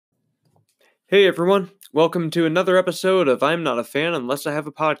Hey everyone, welcome to another episode of I'm Not a Fan Unless I Have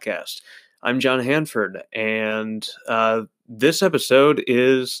a Podcast. I'm John Hanford, and this episode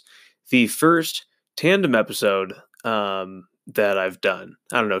is the first tandem episode that I've done.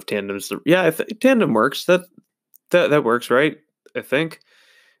 I don't know if tandem's tandem works. That works, right? I think.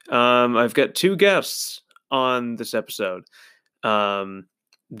 I've got two guests on this episode.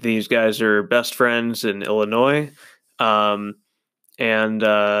 These guys are best friends in Illinois, and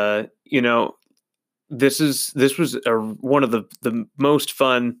this was one of the most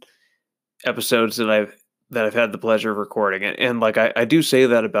fun episodes that I've had the pleasure of recording, and like I do say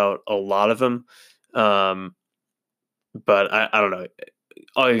that about a lot of them, but I don't know,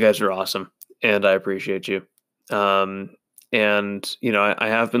 all you guys are awesome, and I appreciate you. And I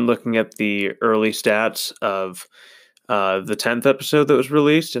have been looking at the early stats of the 10th episode that was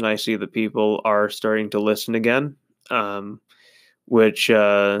released, and I see that people are starting to listen again, which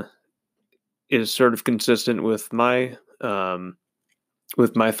is sort of consistent with my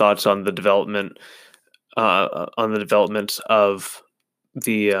thoughts on the development of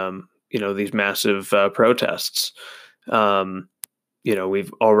the these massive protests.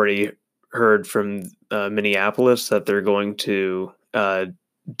 We've already heard from Minneapolis that they're going to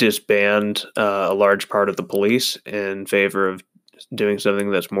disband a large part of the police in favor of doing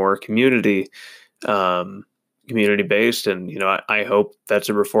something that's more community based, and I hope that's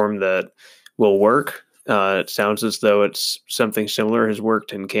a reform that will work. It sounds as though it's something similar has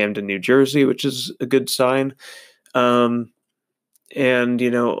worked in Camden, New Jersey, which is a good sign. And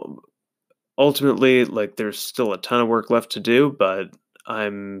ultimately, like, there's still a ton of work left to do, but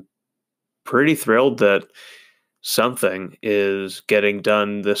I'm pretty thrilled that something is getting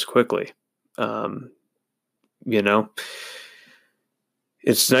done this quickly.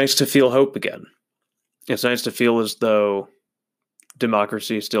 It's nice to feel hope again. It's nice to feel as though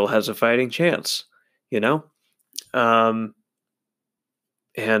democracy still has a fighting chance, and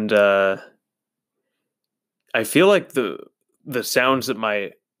I feel like the sounds that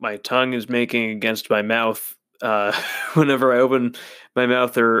my tongue is making against my mouth whenever I open my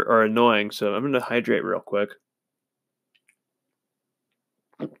mouth are annoying. So I'm going to hydrate real quick.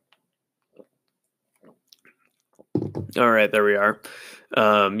 All right, there we are.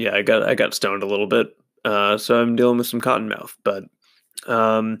 I got stoned a little bit, so I'm dealing with some cotton mouth, but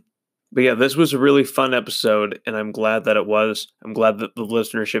yeah, this was a really fun episode, and I'm glad that it was. I'm glad that the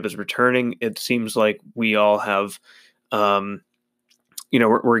listenership is returning. It seems like we all have, we're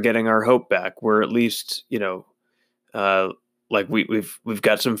getting our hope back. We're at least, like we've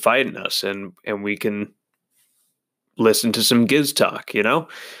got some fight in us, and we can listen to some Giz talk,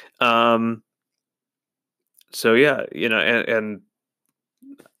 So yeah, and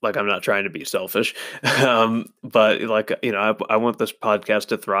like, I'm not trying to be selfish, but like, I want this podcast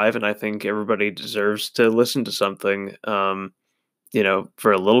to thrive, and I think everybody deserves to listen to something,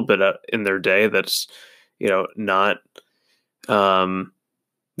 for a little bit in their day that's, not,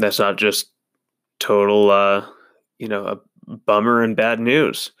 that's not just total, a bummer and bad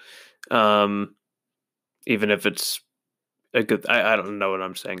news. Even if it's a good, I don't know what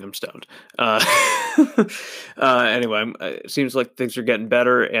I'm saying. I'm stoned. Anyway, it seems like things are getting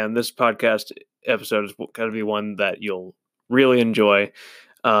better, and this podcast episode is going to be one that you'll really enjoy.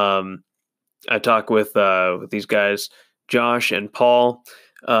 I talk with these guys, Josh and Paul,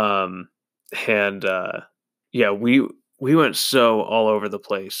 and we went so all over the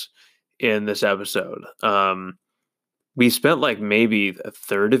place in this episode. We spent like maybe a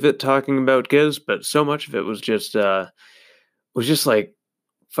third of it talking about Giz, but so much of it was just like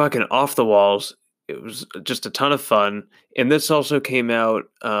fucking off the walls. It was just a ton of fun. And this also came out,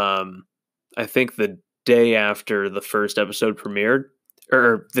 I think the day after the first episode premiered,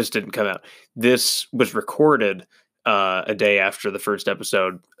 or this didn't come out. This was recorded a day after the first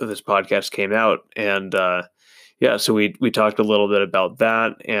episode of this podcast came out. And so we talked a little bit about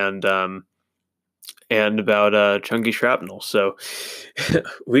that and about Chunky Shrapnel. So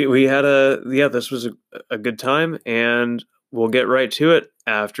we had this was a good time, and we'll get right to it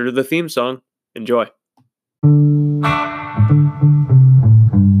after the theme song. Enjoy.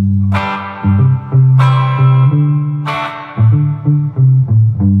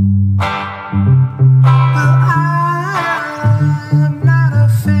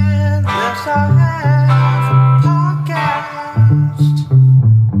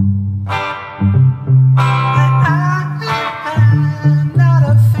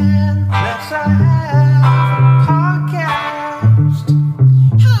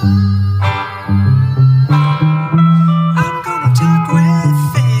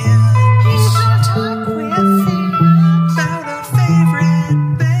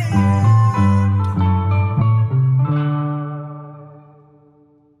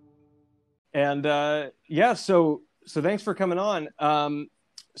 And so thanks for coming on.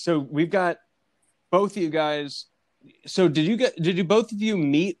 So we've got both of you guys. So did you both of you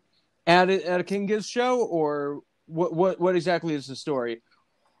meet at a King Giz show, or what exactly is the story?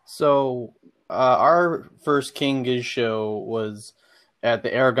 So our first King Giz show was at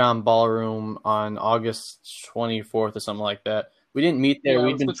the Aragon Ballroom on August 24th or something like that. We didn't meet there. Yeah, it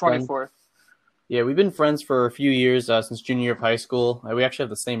We'd was been the friends. 24th. Yeah, we've been friends for a few years since junior year of high school. We actually have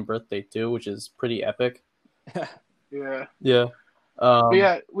the same birthday too, which is pretty epic. Yeah. Yeah. But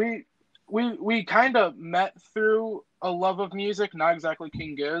yeah, we kind of met through a love of music, not exactly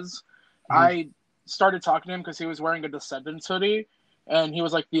King Giz. I started talking to him because he was wearing a Descendants hoodie, and he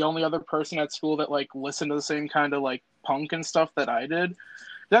was like the only other person at school that like listened to the same kind of like punk and stuff that I did.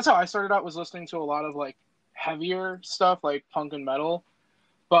 That's how I started out, was listening to a lot of like heavier stuff like punk and metal.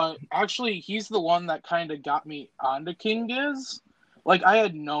 But actually, he's the one that kind of got me onto King Giz. Like, I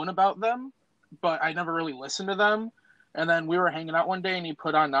had known about them, but I never really listened to them. And then we were hanging out one day, and he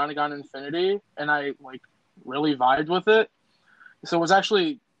put on Nonagon Infinity, and I, like, really vibed with it. So it was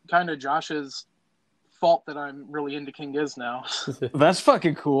actually kind of Josh's fault that I'm really into King Giz now. That's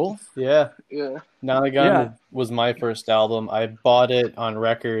fucking cool. Yeah. Yeah. Nonagon was my first album. I bought it on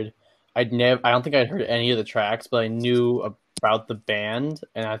record. I don't think I'd heard any of the tracks, but I knew about the band,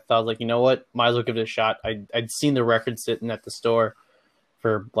 and I thought, like, you know what, might as well give it a shot. I'd seen the record sitting at the store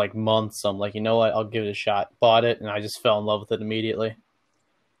for like months, so I'm like, you know what, I'll give it a shot. Bought it, and I just fell in love with it immediately.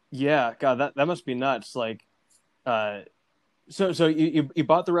 Yeah, God, that must be nuts. Like, so you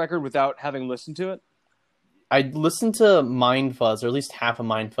bought the record without having listened to it? I listened to Mind Fuzz, or at least half of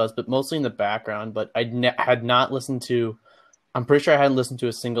Mind Fuzz, but mostly in the background. But I had not listened to. I'm pretty sure I hadn't listened to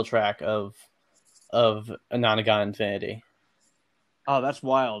a single track of Nonagon Infinity. Oh, that's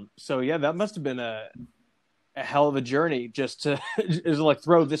wild. So yeah, that must have been a hell of a journey just to like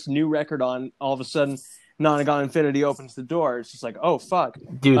throw this new record on. All of a sudden, Nonagon Infinity opens the door. It's just like, oh fuck,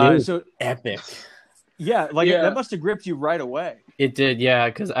 dude, it was epic. Yeah, that must have gripped you right away. It did, yeah.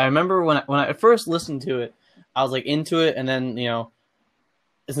 Because I remember when I first listened to it, I was like into it, and then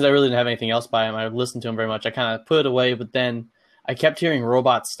since I really didn't have anything else by him, I listened to him very much. I kind of put it away, but then I kept hearing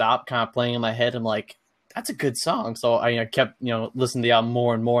Robot Stop kind of playing in my head. I'm like, that's a good song. So I kept, listening to the album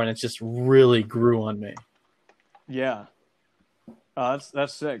more and more, and it just really grew on me. Yeah.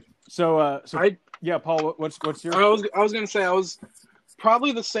 That's sick. So Paul, what's your... I was going to say, I was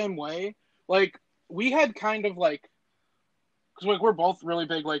probably the same way. Like, we had kind of like, because like we're both really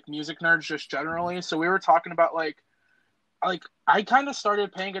big like music nerds just generally, so we were talking about like I kind of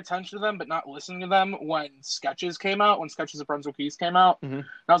started paying attention to them but not listening to them when Sketches came out, when Sketches of Brunswick East came out. Mm-hmm. And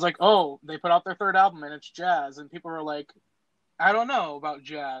I was like, oh, they put out their third album and it's jazz, and people were like, I don't know about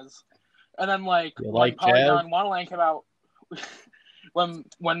jazz. And then like when Polygon Wonderland came out,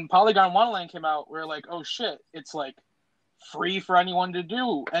 when Polygon Wonderland came out, we were like, oh shit, it's like free for anyone to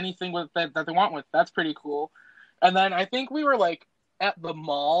do anything with that they want with. That's pretty cool. And then I think we were like at the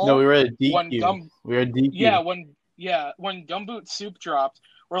mall. No, we were at DQ. We were at DQ. When Gumboot Soup dropped,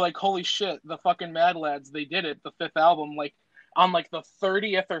 we're like, holy shit, the fucking Mad Lads, they did it, the fifth album, like on like the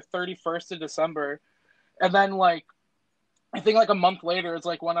 30th or 31st of December. And then like I think like a month later, it's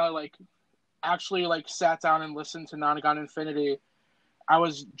like when I like actually like sat down and listened to Nonagon Infinity. I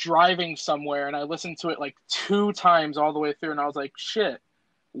was driving somewhere and I listened to it like 2 times all the way through, and I was like, shit,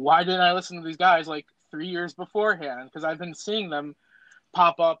 why didn't I listen to these guys like 3 years beforehand? Because I've been seeing them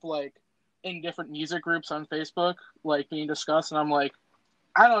pop up like in different music groups on Facebook, like being discussed, and I'm like,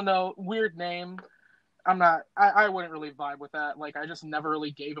 I don't know, weird name. I wouldn't really vibe with that. Like, I just never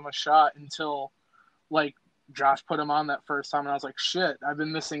really gave him a shot until like Josh put him on that first time, and I was like, shit, I've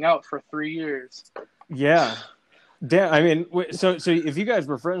been missing out for 3 years. Yeah. Damn, I mean, so if you guys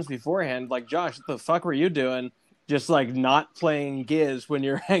were friends beforehand, like, Josh, what the fuck were you doing? Just like not playing Giz when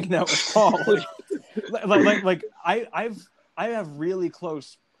you're hanging out with Paul? like I have really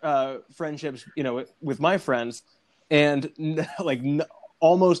close friendships, with my friends, and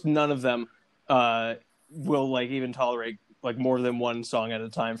almost none of them will like even tolerate like more than one song at a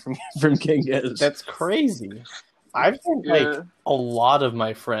time from King Giz. That's crazy. I've turned like a lot of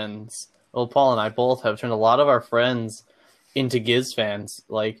my friends. Well, Paul and I both have turned a lot of our friends into Giz fans.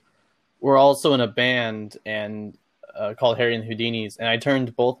 Like, we're also in a band and called Harry and the Houdinis, and I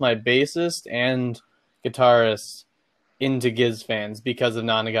turned both my bassist and guitarist into Giz fans because of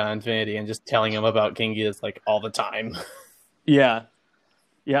Nonagon Infinity and just telling them about King Giz like all the time. Yeah.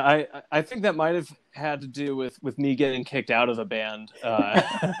 I think that might have had to do with me getting kicked out of a band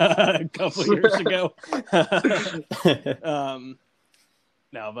a couple years ago.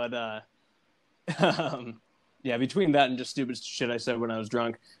 Yeah, between that and just stupid shit I said when I was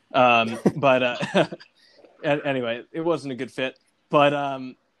drunk. But anyway, it wasn't a good fit. But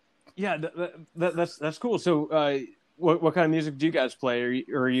yeah, that's cool. So, what kind of music do you guys play?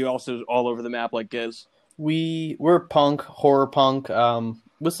 Or are you also all over the map like Giz? We're punk, horror punk,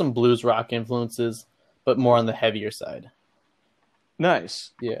 with some blues rock influences, but more on the heavier side.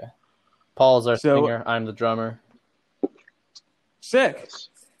 Nice. Yeah. Paul's our singer. I'm the drummer. Sick.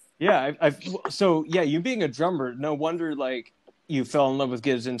 Yeah. So yeah, you being a drummer, no wonder like you fell in love with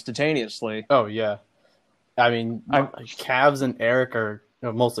Giz instantaneously. Oh yeah. I mean, Cavs and Eric are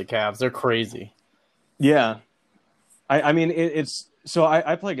mostly Cavs. They're crazy. Yeah. I mean, it's so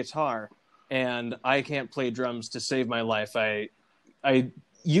I play guitar and I can't play drums to save my life. I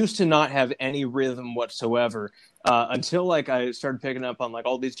used to not have any rhythm whatsoever until like I started picking up on like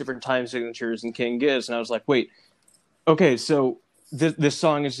all these different time signatures in King Giz, and I was like, wait, okay, so this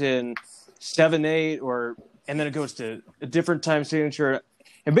song is in 7/8, and then it goes to a different time signature,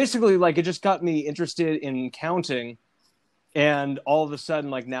 and basically like it just got me interested in counting, and all of a sudden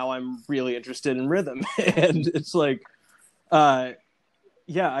like now I'm really interested in rhythm, and it's like,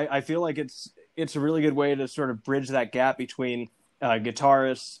 yeah, I feel like it's a really good way to sort of bridge that gap between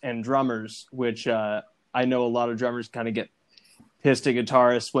guitarists and drummers, which I know a lot of drummers kind of get pissed at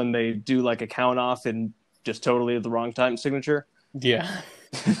guitarists when they do like a count off and just totally at the wrong time signature. Yeah.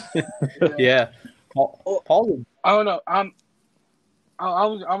 Yeah. Paul. I don't know.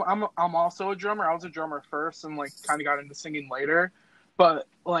 I'm also a drummer. I was a drummer first and like kind of got into singing later, but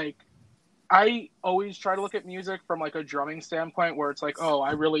like I always try to look at music from like a drumming standpoint where it's like, oh,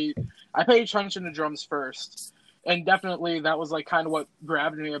 I pay attention to drums first. And definitely that was like kind of what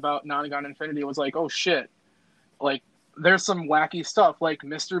grabbed me about Nonagon Infinity was like, oh shit, like there's some wacky stuff like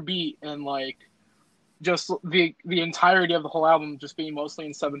Mr. Beat and like just the entirety of the whole album just being mostly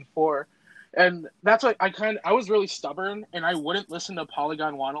in 7/4. And that's what I was really stubborn and I wouldn't listen to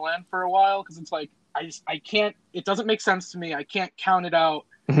Polygon Wonderland for a while because it's like I can't, it doesn't make sense to me. I can't count it out.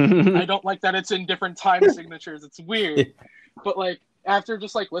 I don't like that it's in different time signatures. It's weird. But like after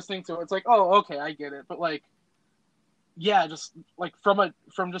just like listening to it, it's like, oh, okay, I get it. But like, yeah, just like from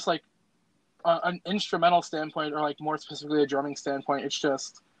just like an instrumental standpoint or like more specifically a drumming standpoint, it's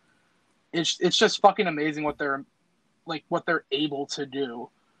just fucking amazing what they're able to do.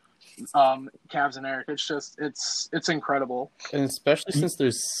 Cavs and Eric, it's incredible, and especially since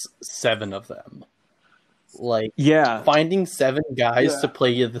there's 7 of them. Like, yeah, finding 7 guys to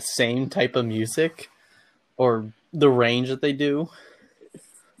play you the same type of music or the range that they do.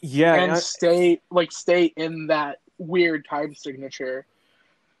 Yeah, and stay in that weird time signature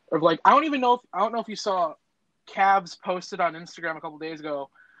of like I don't know if you saw Cavs posted on Instagram a couple days ago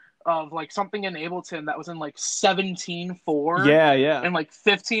of like something in Ableton that was in like 17/4. Yeah. And like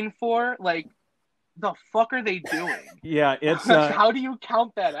 15/4. Like the fuck are they doing? Yeah, it's how do you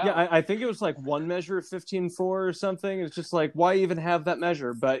count that out? Yeah, I think it was like one measure of 15/4 or something. It's just like, why even have that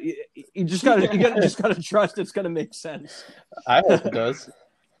measure? But you just gotta trust it's gonna make sense. I hope it does.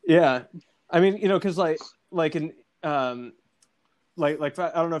 Yeah, I mean, because like in like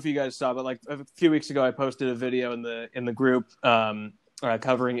I don't know if you guys saw, but like a few weeks ago I posted a video in the group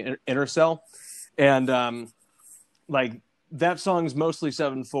covering Intercell, and like that song's mostly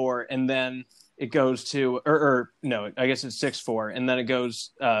 7/4, and then it goes to or no, I guess it's 6/4, and then it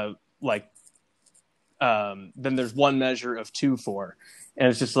goes then there's one measure of 2/4, and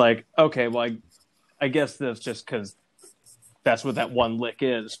it's just like, okay, well I guess that's just because that's what that one lick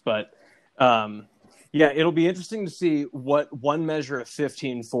is, but yeah, it'll be interesting to see what one measure of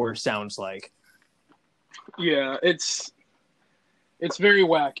 15/4 sounds like. Yeah, it's very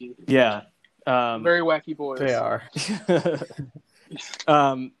wacky. Yeah, very wacky boys. They are.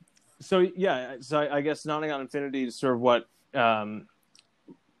 So yeah, so I guess Nodding on Infinity is sort of what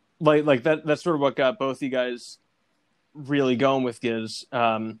like that's sort of what got both you guys really going with Giz.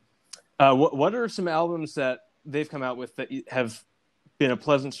 What are some albums that they've come out with that have been a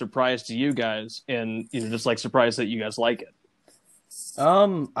pleasant surprise to you guys, and just like surprised that you guys like it?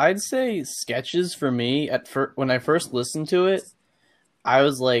 I'd say Sketches for me. When I first listened to it, I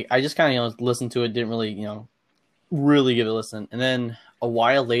was like, I just kind of listened to it, didn't really really give it a listen, and then a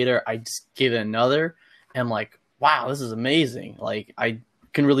while later I just gave it another, and I'm like, wow, this is amazing. Like I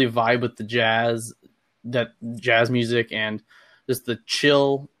can really vibe with the jazz music and just the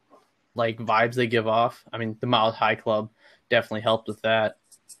chill like vibes they give off. I mean, the Mild High Club definitely helped with that.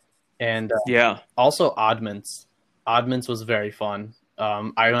 And also Oddments. Oddments was very fun.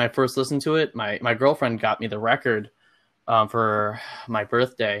 When I first listened to it, my girlfriend got me the record for my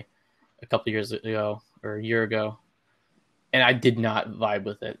birthday a couple years ago or a year ago, and I did not vibe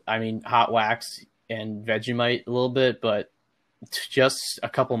with it. I mean, Hot Wax and Vegemite a little bit, but just a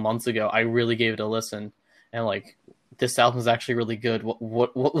couple months ago, I really gave it a listen, and like this album is actually really good.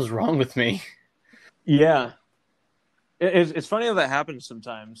 What was wrong with me? Yeah. It's funny how that happens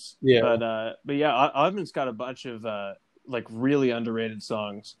sometimes. Yeah. But yeah, Audman's got a bunch of like really underrated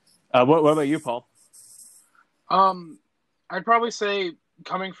songs. What about you, Paul? I'd probably say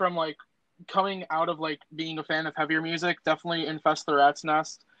coming out of like being a fan of heavier music, definitely Infest the Rat's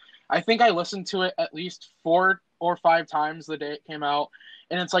Nest. I think I listened to it at least 4 or 5 times the day it came out,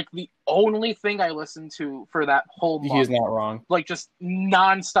 and it's like the only thing I listened to for that whole month. He's not wrong. Like just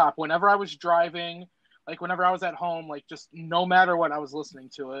nonstop. Whenever I was driving, like whenever I was at home, like just no matter what, I was listening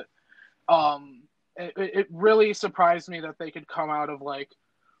to it. It really surprised me that they could come out of like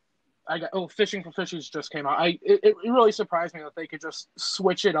Fishing for Fishies just came out. It really surprised me that they could just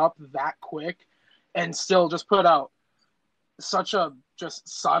switch it up that quick and still just put out such a just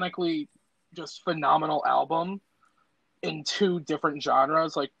sonically just phenomenal album in 2 different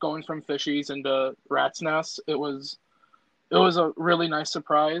genres, like going from Fishies into Rat's Nest. It was a really nice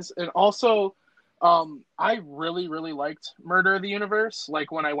surprise. And also I really, really liked Murder of the Universe,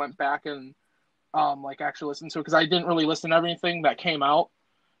 like when I went back and like actually listened to it, because I didn't really listen to everything that came out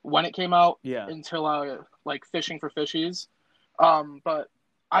when it came out until like Fishing for Fishies. But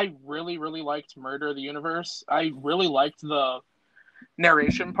I really, really liked Murder of the Universe. I really liked the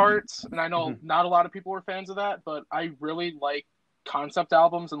narration parts, and I know not a lot of people were fans of that, but I really like concept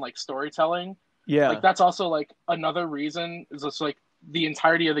albums and like storytelling. Yeah. Like that's also like another reason is just like the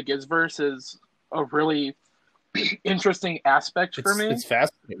entirety of the Gizverse is a really interesting aspect for me. It's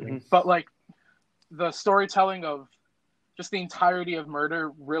fascinating. But like the storytelling of just the entirety of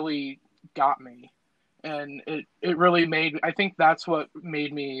Murder really got me. And it really made, I think that's what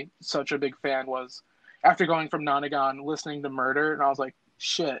made me such a big fan, was after going from Nonagon, listening to Murder, and I was like,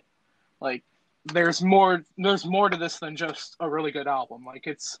 shit, like there's more to this than just a really good album. Like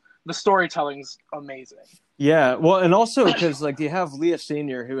the storytelling's amazing. Yeah, well, and also because like you have Leah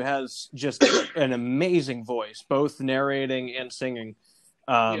Senior, who has just an amazing voice, both narrating and singing.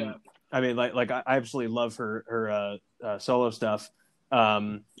 I mean, like I absolutely love her solo stuff.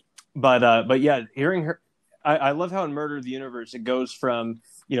 But yeah, hearing her, I love how in Murder of the Universe it goes from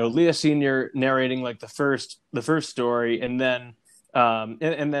Leah Senior narrating like the first story, and then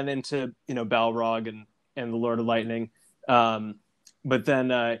and then into Balrog and the Lord of Lightning, but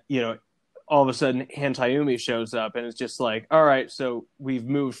then all of a sudden Hantayumi shows up, and it's just like, all right, so we've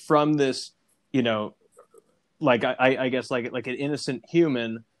moved from this like I guess like an innocent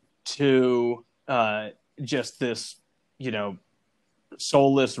human to just this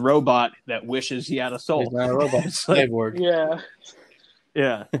soulless robot that wishes he had a soul. He's not a robot. It's like, cyborg.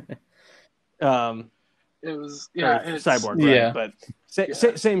 Yeah. It was it's cyborg, right? Yeah. But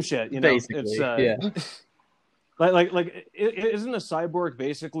same shit, Basically, it's like isn't a cyborg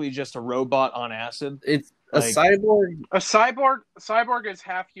basically just a robot on acid? It's like, a cyborg. A cyborg is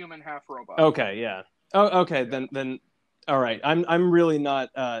half human, half robot. Okay, yeah. Oh, okay, then all right. I'm really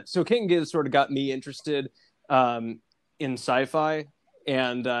not. So King Giz sort of got me interested in sci-fi,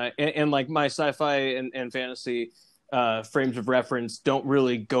 and like my sci-fi and fantasy frames of reference don't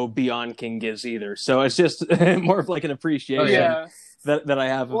really go beyond King Giz either. So it's just more of like an appreciation that I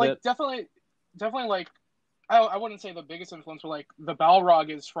have of it. Definitely like I wouldn't say the biggest influence, but like the Balrog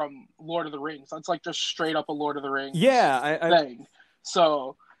is from Lord of the Rings. That's like just straight up a Lord of the Rings thing.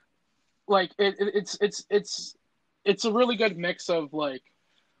 So like it's a really good mix of like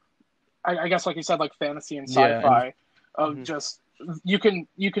I guess like you said, like fantasy and sci-fi of just you can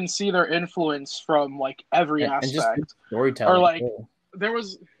see their influence from like every aspect. And just storytelling. Or like there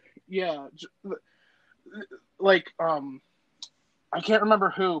was like I can't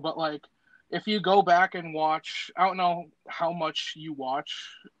remember who, but like if you go back and watch, I don't know how much you watch,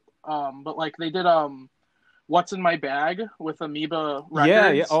 but like they did What's in My Bag with Amoeba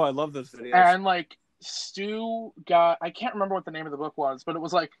Records. Yeah. Oh, I love those videos. And like Stu got, I can't remember what the name of the book was, but it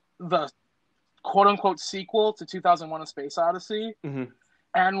was like the quote unquote sequel to 2001: A Space Odyssey. Mm-hmm.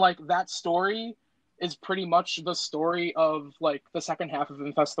 And like that story is pretty much the story of like the second half of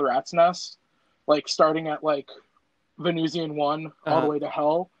Infest the Rat's Nest, like starting at like Venusian 1 all the way to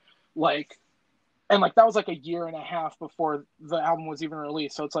Hell. Like, and like that was like a year and a half before the album was even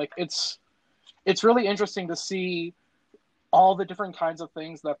released. So it's like it's really interesting to see all the different kinds of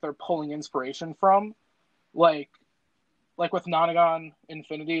things that they're pulling inspiration from, like with Nonagon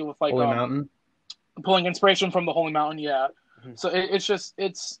Infinity, with like Holy Mountain, pulling inspiration from the Holy Mountain. Yeah. Mm-hmm. So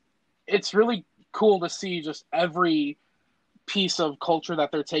it's really cool to see just every piece of culture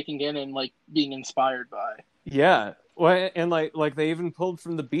that they're taking in and like being inspired by. Yeah. Well, and like they even pulled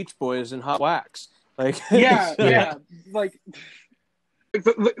from the Beach Boys and Hot Wax. Like, Yeah. Like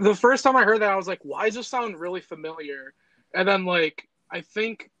the first time I heard that, I was like, why does this sound really familiar? And then like I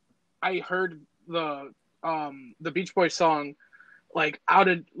think I heard the Beach Boys song like out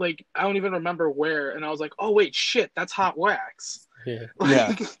of like I don't even remember where, and I was like, oh wait, shit, that's Hot Wax. Yeah.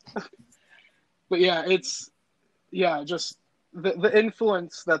 Yeah. But yeah, it's just the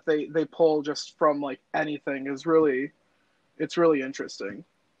influence that they pull just from like anything is really interesting.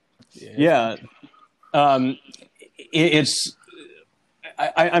 Yeah. It's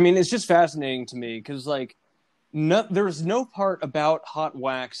I mean, it's just fascinating to me because like there's no part about Hot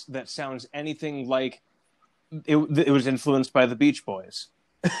Wax that sounds anything like it was influenced by the Beach Boys.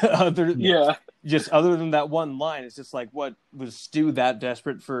 Just other than that one line, it's just like, what was Stu that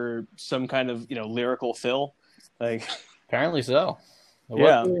desperate for some kind of lyrical fill? Like, apparently so. It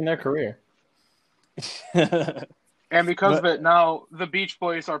Yeah. was in their career. And because of it, now the Beach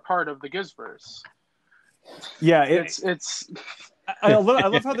Boys are part of the Gizverse. Yeah, it's. I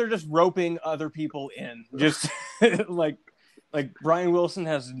love how they're just roping other people in, just like Brian Wilson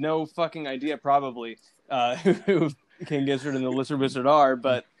has no fucking idea probably who King Gizzard and the Lizard Wizard are,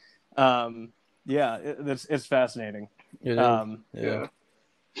 but yeah, it's fascinating. It is. Yeah.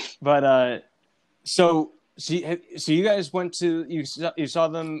 But so you guys went to you saw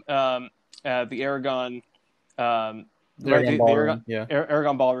them at the Aragon Ballroom. Yeah.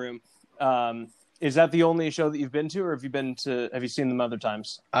 Aragon Ballroom. Is that the only show that you've been to, or have you seen them other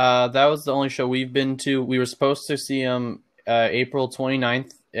times? That was the only show we've been to. We were supposed to see them April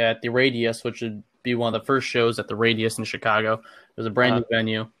 29th at the Radius, which would be one of the first shows at the Radius in Chicago. It was a brand new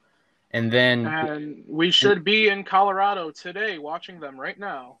venue. And we should be in Colorado today watching them right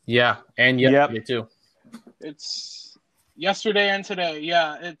now. Yeah, and yesterday too. It's yesterday and today.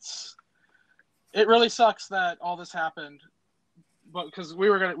 Yeah, it really sucks that all this happened. But because it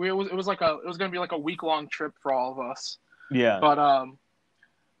was gonna be like a week-long trip for all of us. Yeah. But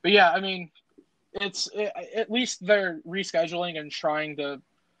yeah, I mean, at least they're rescheduling and trying to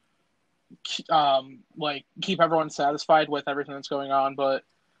keep everyone satisfied with everything that's going on. But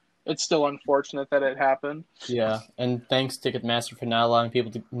it's still unfortunate that it happened. Yeah, and thanks Ticketmaster for not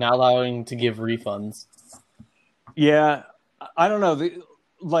allowing to give refunds. Yeah, I don't know.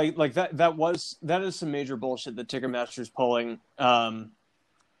 That is some major bullshit that Ticketmaster's pulling.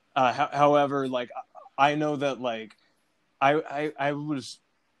 However, like I know that like I was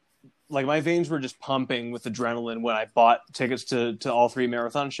like my veins were just pumping with adrenaline when I bought tickets to all three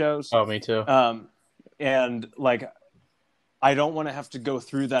marathon shows. Oh, me too. And like I don't want to have to go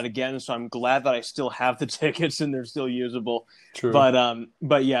through that again, so I'm glad that I still have the tickets and they're still usable. True.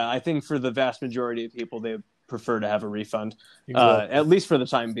 But yeah, I think for the vast majority of people, they prefer to have a refund, at least for the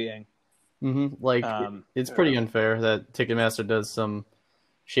time being. Mm-hmm. Like it's pretty unfair that Ticketmaster does some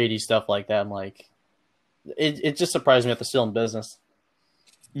shady stuff like that. I'm like, it just surprised me that they're still in business.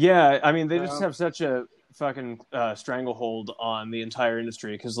 Yeah, I mean, they just have such a fucking stranglehold on the entire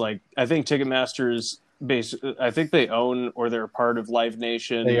industry because, like, I think Ticketmaster's I think they own or they're a part of Live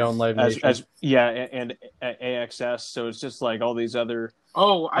Nation. They own Live Nation. And AXS. So it's just like all these other.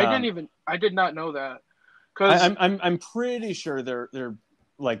 Oh, I did not know that. I'm pretty sure they're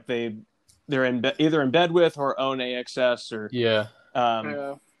like they're either in bed with or own AXS or yeah.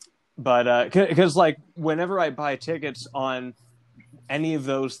 But because like whenever I buy tickets on any of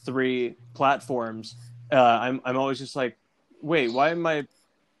those three platforms, I'm always just like, wait, why am I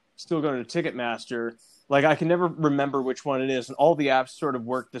still going to Ticketmaster? Like I can never remember which one it is, and all the apps sort of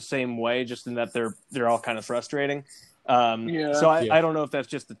work the same way, just in that they're all kind of frustrating. So I don't know if that's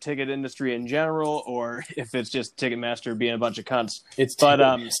just the ticket industry in general, or if it's just Ticketmaster being a bunch of cunts. It's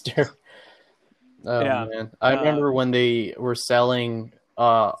Ticketmaster. Man. I remember when they were selling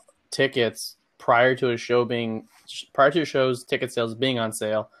tickets prior to a show's ticket sales being on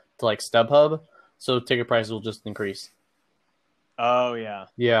sale to like StubHub, so ticket prices will just increase. Oh yeah.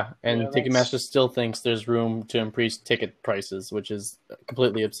 Yeah, and Ticketmaster still thinks there's room to increase ticket prices, which is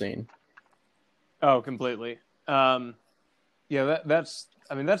completely obscene. Oh, completely. That's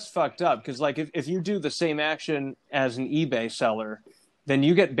fucked up because like if you do the same action as an eBay seller, then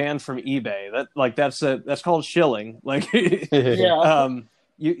you get banned from eBay. That's called shilling. Like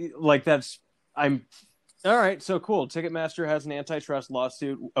I'm all right. So cool. Ticketmaster has an antitrust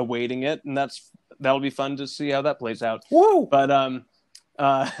lawsuit awaiting it, and that'll be fun to see how that plays out. Woo! But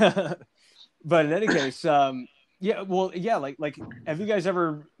but in any case, like have you guys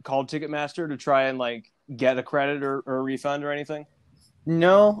ever called Ticketmaster to try and like get a credit or a refund or anything?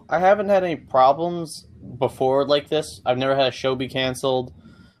 No, I haven't had any problems before like this. I've never had a show be canceled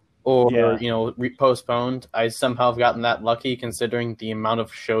or postponed. I somehow have gotten that lucky considering the amount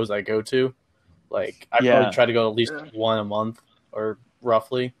of shows I go to. Like I Yeah. probably try to go at least Yeah. one a month, or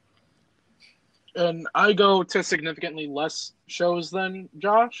roughly. And I go to significantly less shows than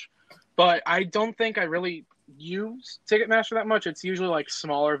Josh, but I don't think I really use Ticketmaster that much. It's usually like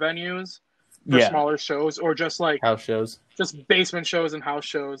smaller venues for Yeah. smaller shows, or just like House shows. just basement shows and house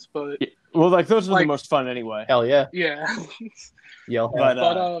shows. But Well, like those are the Like- most fun anyway. Hell yeah. yeah, Yell. But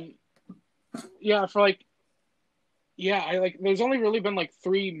but yeah, for like, yeah, I like. There's only really been like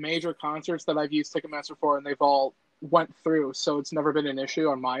 3 major concerts that I've used Ticketmaster for, and they've all went through, so it's never been an issue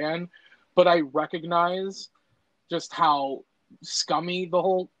on my end. But I recognize just how scummy the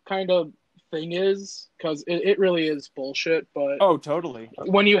whole kind of thing is, because it really is bullshit. But oh, totally.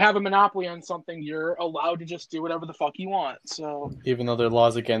 when you have a monopoly on something, you're allowed to just do whatever the fuck you want. So Even though there are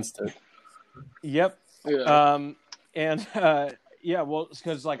laws against it. Yep. yeah, And yeah, well,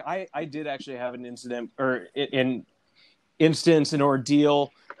 because like I did actually have an incident or an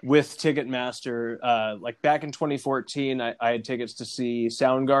ordeal with Ticketmaster. Like back in 2014, I had tickets to see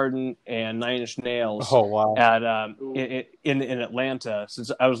Soundgarden and Nine Inch Nails Oh wow. at in Atlanta,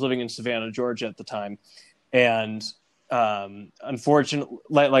 since I was living in Savannah, Georgia at the time. And unfortunately,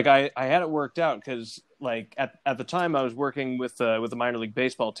 like I had it worked out because like at the time I was working with the minor league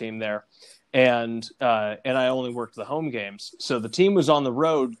baseball team there, and I only worked the home games. So the team was on the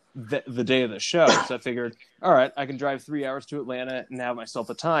road the day of the show. So I figured, all right, I can drive 3 hours to Atlanta and have myself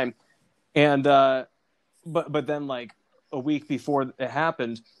a time. And but then like a week before it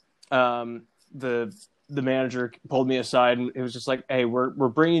happened, the manager pulled me aside and it was just like, hey, we're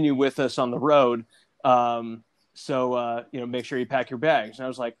bringing you with us on the road. So make sure you pack your bags. And I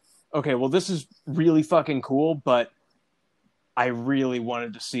was like, okay, well, this is really fucking cool, but I really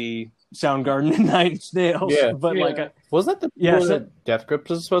wanted to see Soundgarden and Nine Inch Nails. Yeah. But Yeah. like, Was that the Yeah, tour so- that Death Grips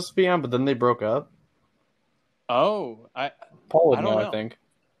was supposed to be on, but then they broke up? Paul Paul would I don't know, know. I think.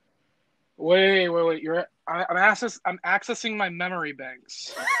 wait. I'm accessing my memory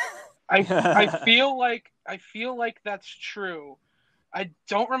banks. I feel like that's true. I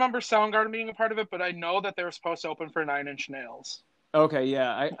don't remember Soundgarden being a part of it, but I know that they were supposed to open for Nine Inch Nails. Okay,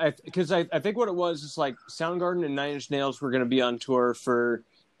 yeah, because I think what it was is like Soundgarden and Nine Inch Nails were going to be on tour for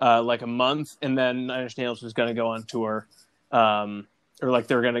like a month, and then Nine Inch Nails was going to go on tour, or like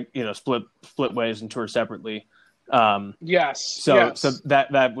they were going to split ways and tour separately. Yes. So yes. so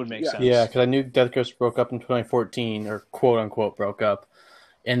that would make Yeah. sense. Yeah, because I knew Death Grips broke up in 2014, or quote unquote broke up,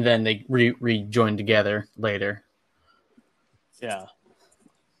 and then they rejoined together later. Yeah.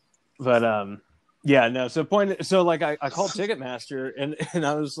 But yeah, no. So like I called Ticketmaster and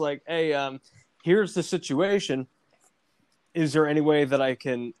I was like, hey, here's the situation. Is there any way that I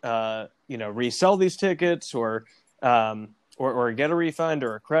can resell these tickets or get a refund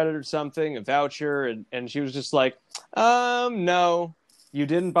or a credit or something, a voucher? And she was just like, no, you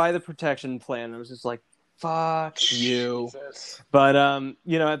didn't buy the protection plan. I was just like, fuck you. Jesus. But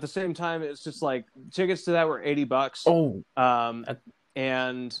at the same time, it's just like tickets to that were $80. Oh,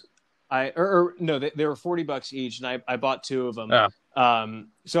 And they were $40 each, and I bought 2 of them. Oh.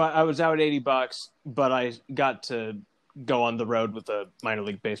 So I was out $80, but I got to go on the road with the minor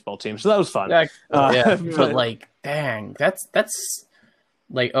league baseball team, so that was fun. yeah, but but like, dang, that's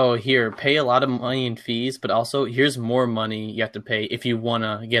like, oh, here, pay a lot of money in fees, but also here's more money you have to pay if you want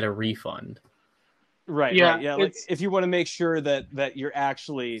to get a refund. right, Yeah, right, yeah. Like it's- if you want to make sure that you're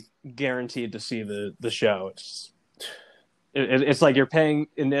actually guaranteed to see the show, it's like you're paying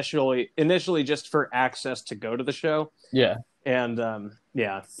initially just for access to go to the show, Yeah, and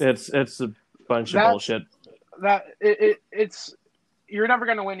it's a bunch of That's- bullshit. It's you're never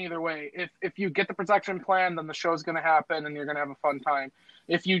going to win either way. If you get the protection plan, then the show's going to happen and you're going to have a fun time.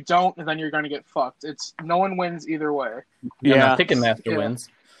 If you don't, then you're going to get fucked. It's no one wins either way. Yeah. Ticketmaster Yeah. wins.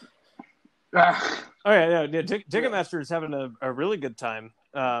 Ah, Oh yeah. Ticketmaster is having a really good time.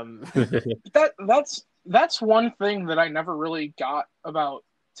 that's one thing that I never really got about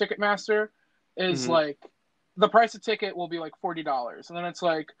Ticketmaster is Mhm. like the price of ticket will be like $40, and then it's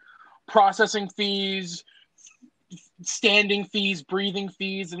like processing fees, standing fees, breathing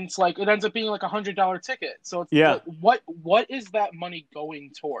fees, and it's like it ends up being like $100 ticket. So it's Yeah. like, what is that money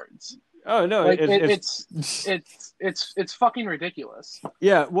going towards? Oh no, Like it's it's fucking ridiculous.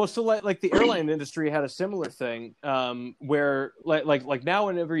 yeah. Well, so like the airline industry had a similar thing, where like now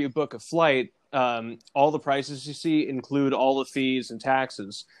whenever you book a flight, all the prices you see include all the fees and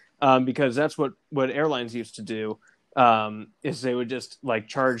taxes, because that's what airlines used to do. Is they would just like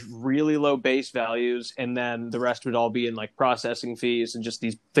charge really low base values, and then the rest would all be in like processing fees and just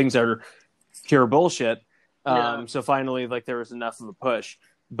these things that are pure bullshit. Yeah. So finally, like there was enough of a push,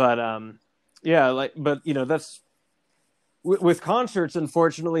 but that's with concerts.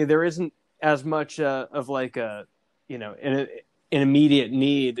 Unfortunately, there isn't as much of like a, you know, an immediate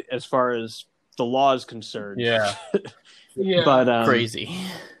need as far as the law is concerned. Yeah. Yeah. But Crazy.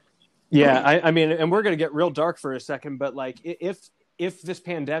 yeah, I mean, and we're gonna get real dark for a second, but like if this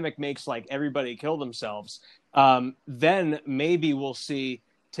pandemic makes like everybody kill themselves, then maybe we'll see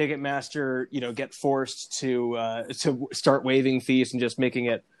Ticketmaster, you know, get forced to start waiving fees and just making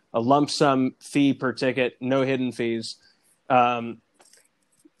it a lump sum fee per ticket, no hidden fees. I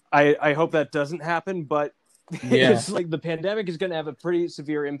hope that doesn't happen, but Yeah. it's like the pandemic is going to have a pretty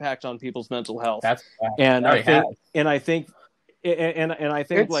severe impact on people's mental health. That's and I already think, has. and I think, and I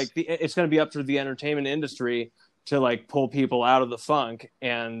think It's- like it's going to be up to the entertainment industry to like pull people out of the funk,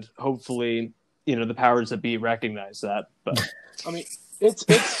 and hopefully, you know, the powers that be recognize that. But I mean, it's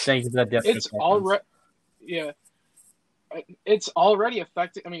Thank you for that. it's already, yeah, it's already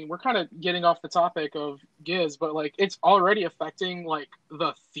affecting. I mean, we're kind of getting off the topic of Giz, but like it's already affecting like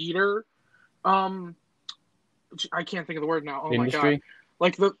the theater. I can't think of the word now. Oh Industry? my god,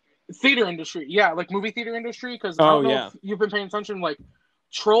 like the theater industry. Yeah, like movie theater industry. Because I Oh, don't know yeah. if you've been paying attention. Like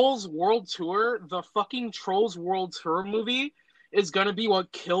Trolls World Tour, the fucking Trolls World Tour movie is gonna be what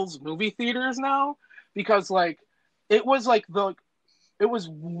kills movie theaters now, because like it was like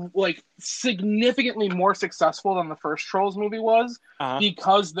significantly more successful than the first Trolls movie was,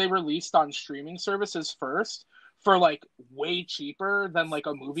 because they released on streaming services first for like way cheaper than like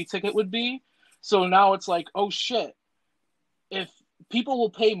a movie ticket would be. So now it's like, oh shit, if people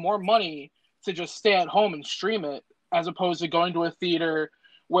will pay more money to just stay at home and stream it as opposed to going to a theater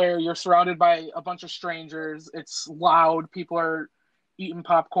where you're surrounded by a bunch of strangers, it's loud, people are eating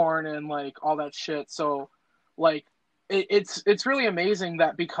popcorn and like all that shit. So like it's really amazing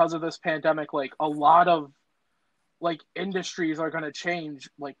that because of this pandemic, like a lot of like industries are going to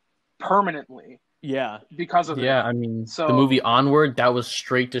change like permanently yeah, because of it. Yeah, I mean, So- the movie Onward, that was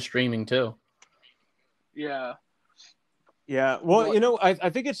straight to streaming too. Yeah. yeah. Well, you know, I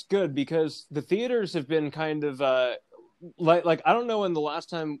think it's good because the theaters have been kind of like I don't know when the last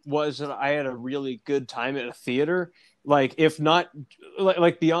time was that I had a really good time at a theater. Like if not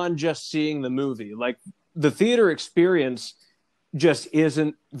like beyond just seeing the movie, like the theater experience just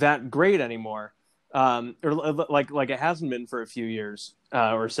isn't that great anymore, or like it hasn't been for a few years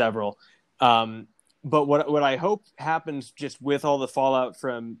or several. But what I hope happens just with all the fallout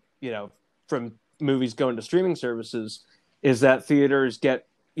from, you know, from movies going to streaming services is that theaters get,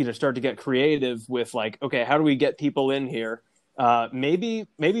 you know, start to get creative with like, okay, how do we get people in here? Maybe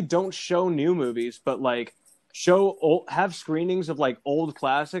don't show new movies, but like have screenings of like old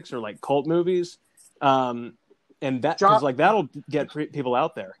classics or like cult movies. And that, because like that'll get people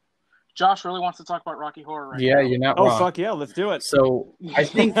out there. Josh really wants to talk about Rocky Horror right now. Yeah, you're not Oh, wrong. fuck yeah, let's do it. So I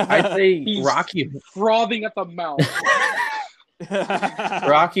think I'd say He's Rocky frothing at the mouth.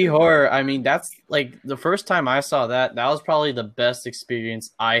 Rocky Horror. I mean, that's like the first time I saw that. That was probably the best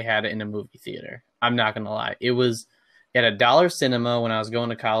experience I had in a movie theater. I'm not gonna lie. It was at a dollar cinema when I was going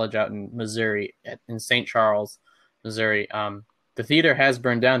to college out in Missouri, in St. Charles, Missouri. The theater has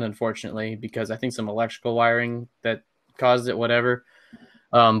burned down, unfortunately, because I think some electrical wiring that caused it. Whatever.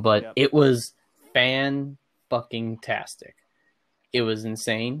 But Yep. It was fan-fucking-tastic. It was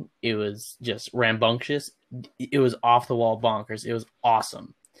insane. It was just rambunctious. It was off-the-wall bonkers. It was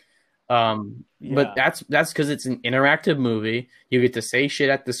awesome. But that's because it's an interactive movie. You get to say shit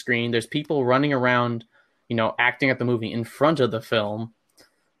at the screen. There's people running around, you know, acting at the movie in front of the film.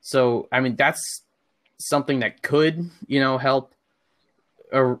 So, I mean, that's something that could, you know, help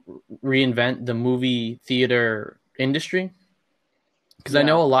reinvent the movie theater industry. Because I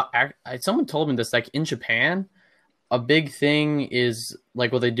know a lot. Someone told me this, like in Japan, a big thing is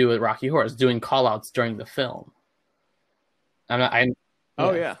like what they do at Rocky Horror is doing call-outs during the film. Oh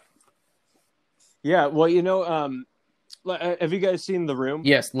yeah. Well, you know, have you guys seen The Room?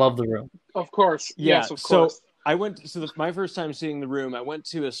 Yes, love The Room. Of course. Yeah. Yes, of course. So I went. So my first time seeing The Room, I went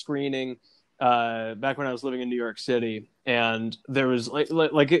to a screening back when I was living in New York City, and there was like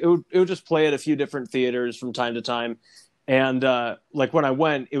it would just play at a few different theaters from time to time. And like when I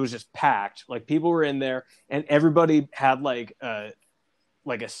went, it was just packed. Like people were in there, and everybody had like a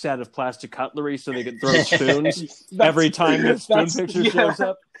set of plastic cutlery so they could throw spoons every time the spoon picture shows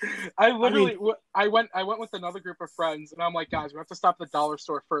up. I went with another group of friends, and I'm like, guys, we have to stop at the dollar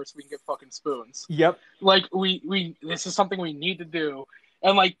store first so we can get fucking spoons. Yep. Like we this is something we need to do.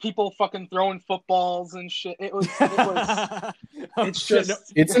 And like people fucking throwing footballs and shit. It's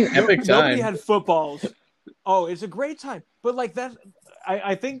just It's an epic time. Nobody had footballs. Oh, it's a great time. But like that,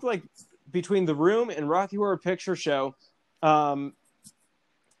 I think like between The Room and Rocky Horror Picture Show, and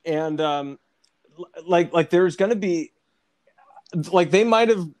like there's gonna be like they might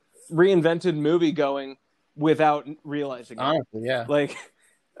have reinvented movie going without realizing it. Honestly, yeah. Like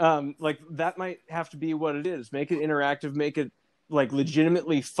that might have to be what it is. Make it interactive, make it like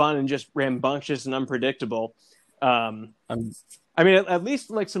legitimately fun and just rambunctious and unpredictable. I mean, at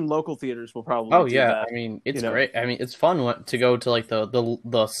least like some local theaters will probably do that. I mean, it's great. I mean, it's fun to go to like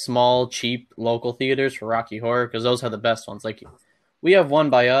the small, cheap local theaters for Rocky Horror because those are the best ones. Like, we have one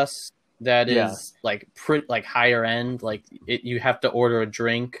by us that is like higher end. Like, you have to order a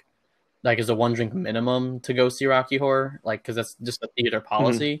drink, like as a 1 drink minimum to go see Rocky Horror, like because that's just a theater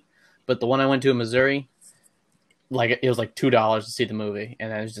policy. Mm-hmm. But the one I went to in Missouri, like it was like $2 to see the movie,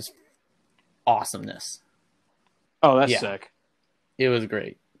 and it was just awesomeness. Oh, that's sick. It was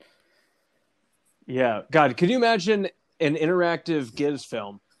great. Yeah. God, could you imagine an interactive Giz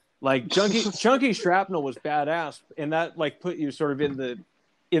film? Like Chunky Shrapnel was badass, and that like put you sort of in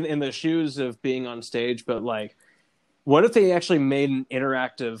the shoes of being on stage, but like what if they actually made an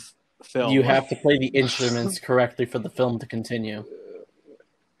interactive film? You have to play the instruments correctly for the film to continue.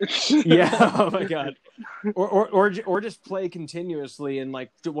 Yeah, oh my god. Or just play continuously and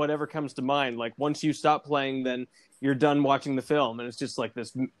like whatever comes to mind. Like once you stop playing, then you're done watching the film, and it's just like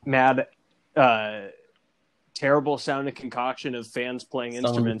this mad, terrible sounding concoction of fans playing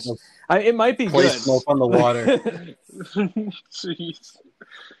instruments. It might be good. Smoke on the water. Jeez.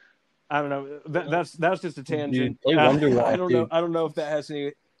 I don't know. That's just a tangent. Dude, I don't know if that has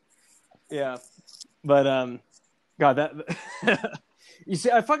any. Yeah, but God, that. You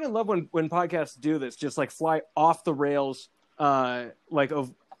see, I fucking love when podcasts do this, just like fly off the rails, like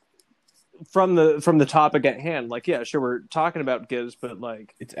from the topic at hand. Like, yeah, sure, we're talking about Giz, but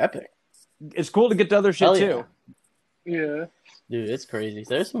like, it's epic. It's cool to get to other shit too. Yeah, dude, it's crazy.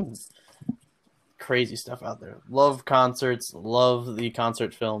 There's some crazy stuff out there. Love concerts, love the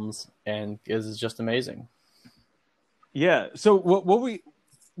concert films, and Giz is just amazing. Yeah. So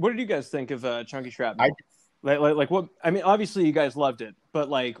what did you guys think of Chunky Shrapnel? Like what? I mean, obviously you guys loved it, but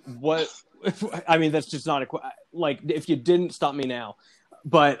like what? I mean, that's just not like if you didn't stop me now.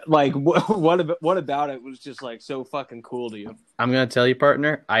 But like, what about it was just like so fucking cool to you? I'm gonna tell you,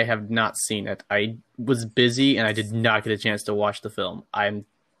 partner. I have not seen it. I was busy and I did not get a chance to watch the film. I'm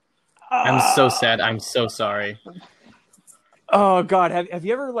so sad. I'm so sorry. Oh God, have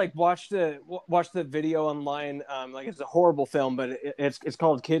you ever like watched the video online? Like it's a horrible film, but it's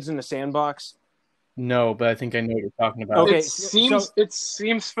called Kids in the Sandbox. No, but I think I know what you're talking about. Okay, it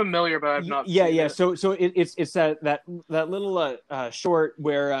seems familiar, but I've not. Yeah, seen yeah. it. So it's that little short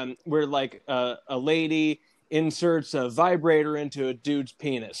where like a lady inserts a vibrator into a dude's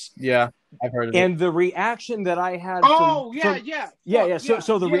penis. Yeah, I've heard of it. And the reaction that I had. So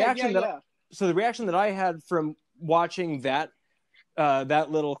the reaction that I had from watching that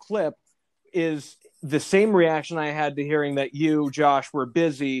little clip is the same reaction I had to hearing that you, Josh, were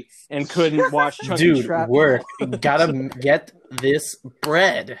busy and couldn't watch Chunky Shrapnel. Dude, work. Gotta get this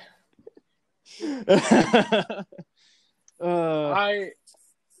bread. I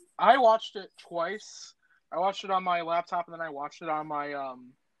watched it twice. I watched it on my laptop, and then I watched it on my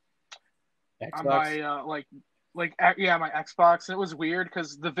Xbox? on my my Xbox. And it was weird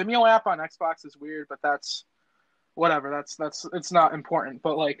because the Vimeo app on Xbox is weird, but that's whatever. That's it's not important.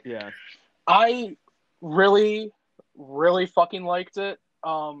 But like, yeah, I really, really fucking liked it.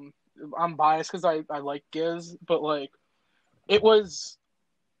 I'm biased because I like Giz, but like, it was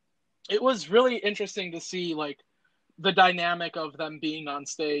really interesting to see like the dynamic of them being on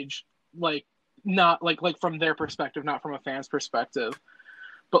stage, like not like from their perspective, not from a fan's perspective,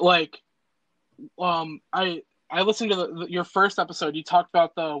 but like, I listened to your first episode. You talked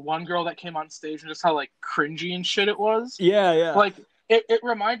about the one girl that came on stage and just how like cringy and shit it was. Yeah. Like it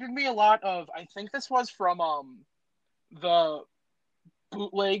reminded me a lot of, I think this was from the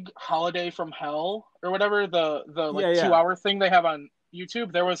bootleg Holiday from Hell or whatever, the 2-hour thing they have on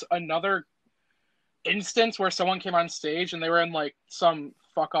YouTube. There was another instance where someone came on stage and they were in like some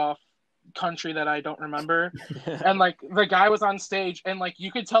fuck off country that I don't remember. And like the guy was on stage and like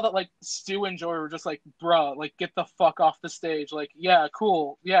you could tell that like Stu and Joy were just like, bruh, like get the fuck off the stage. Like, yeah,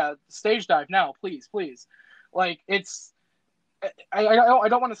 cool. Yeah, stage dive now, please. Like it's I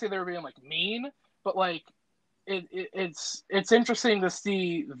don't want to say they were being like mean, but like it's interesting to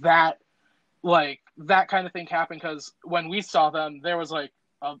see that like that kind of thing happen, because when we saw them there was like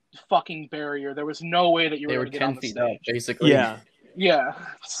a fucking barrier. There was no way that you were going to get on the stage. 10 feet up, basically. Yeah.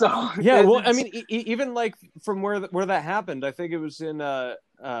 So yeah. Well, I mean, even like from where that happened, I think it was in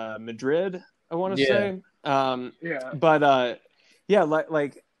Madrid. I want to say. Yeah. But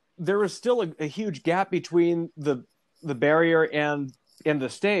like there was still a huge gap between the barrier and the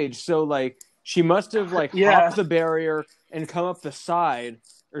stage. So like she must have like hopped the barrier and come up the side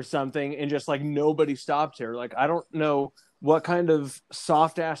or something, and just like nobody stopped her. Like, I don't know what kind of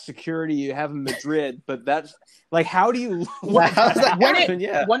soft ass security you have in Madrid, but that's like, how do you How's that When happen? it,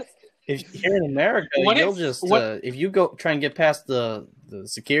 Yeah. when, If here in America, when you'll it, just when, if you go try and get past the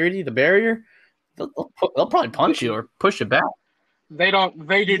security, the barrier, they'll probably punch you or push you back. they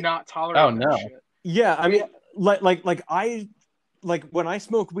do not Oh tolerate that no. shit. Yeah, I mean, like when I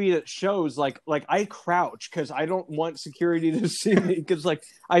smoke weed at shows, like I crouch because I don't want security to see me, because like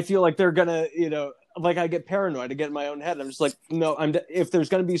I feel like they're gonna, like I get paranoid. I get in my own head. I'm just like, no, if there's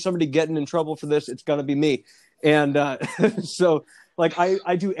gonna be somebody getting in trouble for this, it's gonna be me. And so like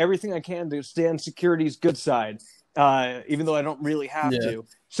I do everything I can to stay on security's good side, even though I don't really have Yeah. to.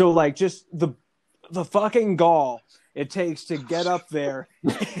 So like just the fucking gall it takes to get up there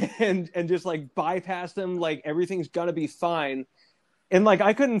and just like bypass them, like everything's gonna be fine. And like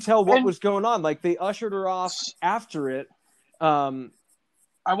I couldn't tell what was going on. Like they ushered her off after it. I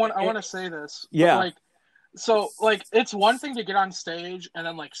want to say this. Yeah. But, like, so like it's one thing to get on stage and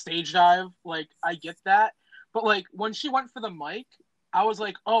then like stage dive. Like I get that, but like when she went for the mic, I was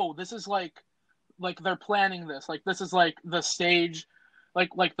like, oh, this is like they're planning this. Like this is like the stage,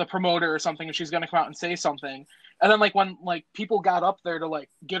 like the promoter or something, and she's gonna come out and say something. And then like when like people got up there to like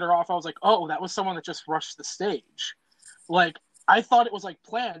get her off, I was like, oh, that was someone that just rushed the stage. Like I thought it was like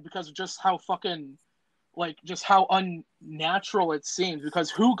planned because of just how fucking like just how unnatural it seems. Because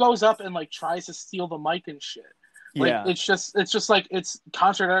who goes up and like tries to steal the mic and shit? Like Yeah. it's just like it's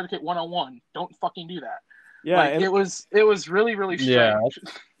concert etiquette 101. Don't fucking do that. Yeah, like and it was really strange.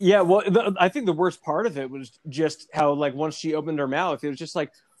 yeah. Well, I think the worst part of it was just how like once she opened her mouth, it was just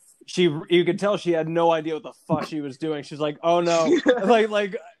like you could tell she had no idea what the fuck she was doing. She's like, oh no,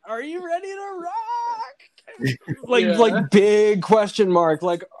 like are you ready to rock? Like big question mark.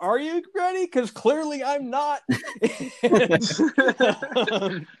 Like, are you ready? Because clearly I'm not.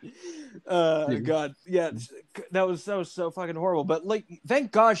 God, yeah, that was so fucking horrible. But like,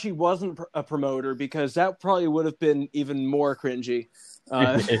 thank God she wasn't a promoter, because that probably would have been even more cringy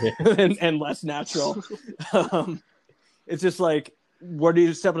and less natural. It's just like, what are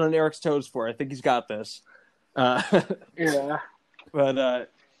you stepping on Eric's toes for? I think he's got this. Yeah, but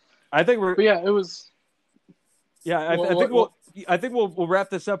I think we're. But yeah, it was. Yeah, I think we'll wrap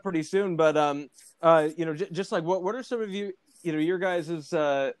this up pretty soon. But just like what are some of your guys'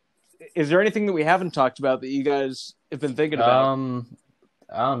 is there anything that we haven't talked about that you guys have been thinking about?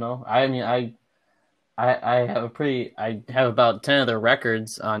 I don't know. I mean, I have about 10 of their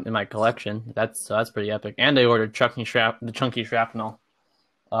records in my collection. That's pretty epic. And I ordered the Chunky Shrapnel.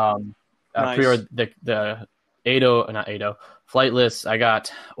 Nice. Pre-ordered the 80, not 80, Flightless. I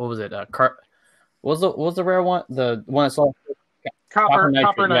got, what was it? What was the rare one? The one I saw. Copper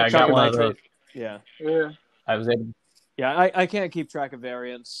Nitrate. Yeah, I got one of those. Yeah. I was able. Yeah, I can't keep track of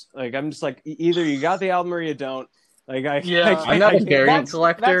variants. Like I'm just like, either you got the album or you don't. Like I'm not a variant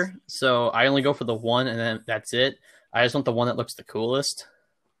collector, so I only go for the one, and then that's it. I just want the one that looks the coolest.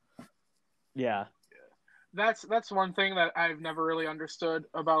 Yeah. That's one thing that I've never really understood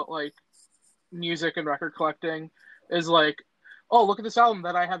about like music and record collecting is like, oh, look at this album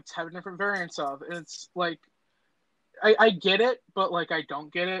that I have 10 different variants of. And it's like, I get it, but like I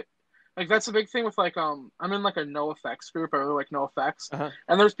don't get it. Like that's a big thing with like I'm in like a NoFX group. I really like NoFX,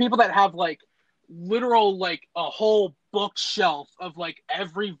 and there's people that have like literal like a whole bookshelf of like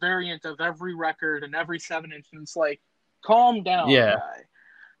every variant of every record and every 7-inch. And it's like, calm down, guy.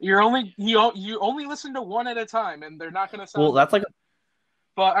 You only listen to one at a time, and they're not going to sound. Well, that's like.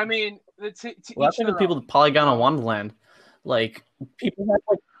 But I mean, that's like the people at Polygon on Wonderland. Like people have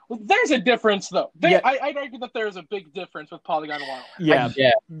like. Well, there's a difference, though. I'd argue that there's a big difference with Polygon and Wonderland.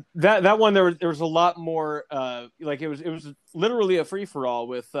 Yeah. That one there was a lot more. Like it was literally a free for all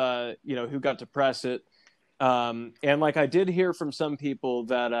with who got to press it, and like I did hear from some people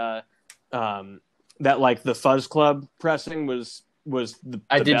that that like the Fuzz Club pressing was the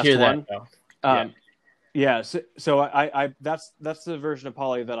I did best hear one. That. Yeah. So I that's the version of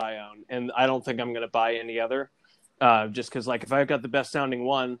Poly that I own, and I don't think I'm going to buy any other. Just because, like, if I've got the best sounding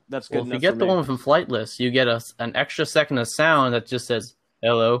one, that's good enough. If you get the one from Flightless, you get an extra second of sound that just says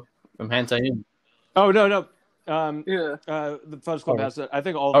 "Hello" from Hantai. Oh no. The Fuzz Club has that. I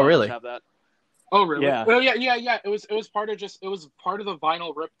think all really have that. Oh really? Yeah. Well, yeah. It was part of the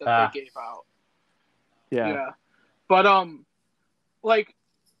vinyl rip that they gave out. Yeah. But like,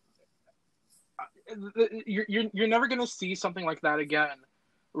 you're never gonna see something like that again.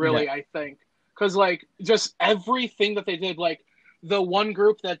 Really, I think. Because, like, just everything that they did, like, the one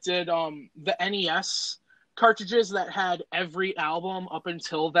group that did the NES cartridges that had every album up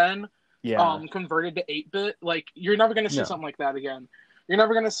until then converted to 8-bit, like, you're never going to see something like that again. You're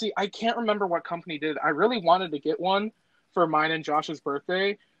never gonna see. I can't remember what company did. I really wanted to get one for mine and Josh's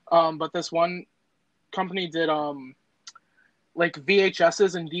birthday, but this one company did like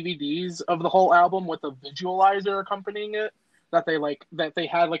VHSs and DVDs of the whole album with a visualizer accompanying it that they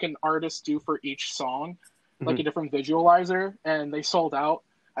had like an artist do for each song, like a different visualizer, and they sold out.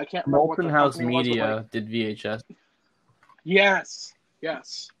 I can't remember what the House company was. Media Like, did VHS. yes,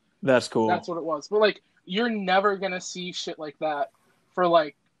 That's cool. that's what it was. But like, you're never gonna see shit like that for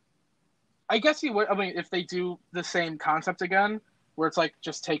like. I guess you would. I mean, if they do the same concept again, where it's like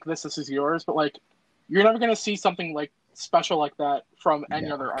just take this is yours, but like, you're never gonna see something like special like that from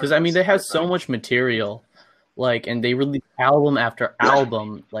any other artist. Because I mean, they have so much material, like, and they release album after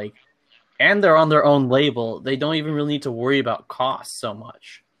album, like, and they're on their own label. They don't even really need to worry about costs so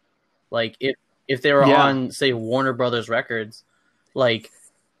much. Like, if they were on, say, Warner Brothers Records, like,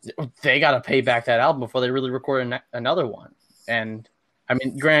 they got to pay back that album before they really record another one. And I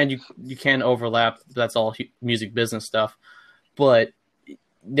mean, granted, you can overlap. That's all music business stuff, but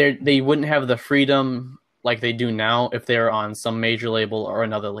they wouldn't have the freedom like they do now if they're on some major label or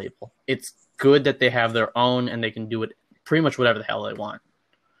another label. It's good that they have their own and they can do it pretty much whatever the hell they want.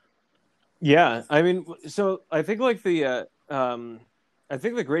 Yeah, I mean, so I think like the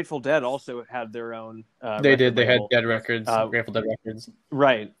Grateful Dead also had their own. They did. They label. had Dead Records, Grateful Dead Records.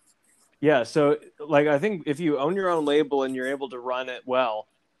 Right. Yeah. So like, I think if you own your own label and you're able to run it well,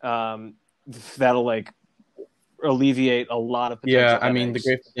 that'll like alleviate a lot of potential I mean, the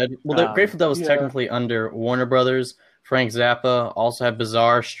Grateful Dead. Well, the Grateful Dead was technically under Warner Brothers. Frank Zappa also had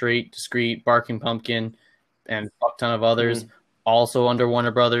Bizarre, Straight, Discreet, Barking Pumpkin, and a fuck ton of others, also under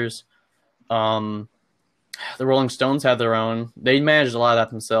Warner Brothers. The Rolling Stones had their own. They managed a lot of that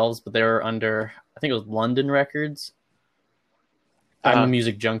themselves, but they were under, I think it was London Records. I'm a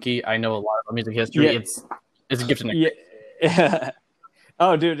music junkie. I know a lot about music history. Yeah. It's a gift and a gift. Yeah.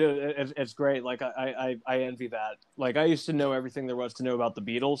 Oh, dude, it's great. Like I envy that. Like I used to know everything there was to know about the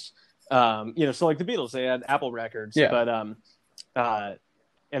Beatles. So like the Beatles, they had Apple Records, but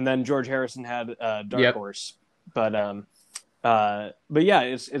and then George Harrison had Dark Horse, but yeah,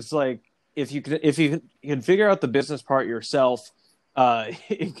 it's like if you can figure out the business part yourself,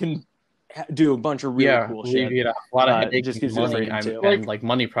 it can do a bunch of really cool shit. You get a lot of headaches just and money and like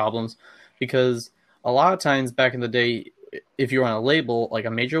money problems, because a lot of times back in the day, if you were on a label like a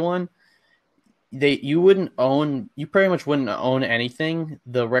major one, you pretty much wouldn't own anything.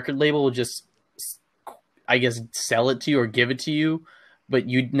 The record label would just, I guess, sell it to you or give it to you, but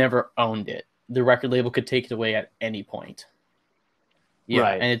you'd never owned it. The record label could take it away at any point. Yeah,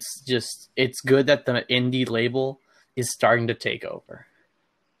 right. And it's good that the indie label is starting to take over.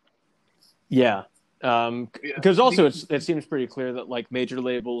 Yeah, because also it seems pretty clear that like major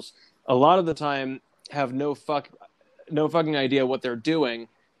labels a lot of the time have no fucking idea what they're doing,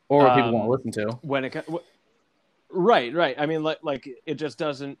 or what people want to listen to. When it right. I mean, like it just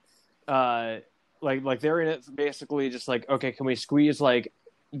doesn't like they're in it basically just like, okay, can we squeeze like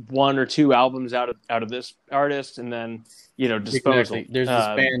one or two albums out of this artist and then disposal. Exactly. There's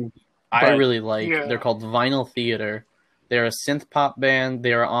this band I really like. Yeah. They're called Vinyl Theater. They're a synth pop band.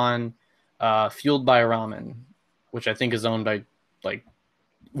 They're on Fueled by Ramen, which I think is owned by like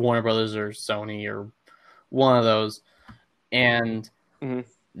Warner Brothers or Sony or one of those. And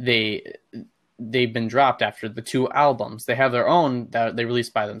they've been dropped after the two albums. They have their own that they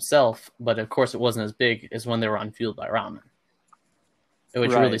released by themselves, but of course it wasn't as big as when they were on Fueled by Ramen,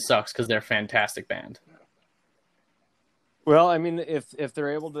 which really sucks because they're a fantastic band. Well, I mean, if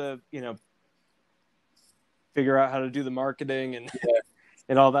they're able to, figure out how to do the marketing and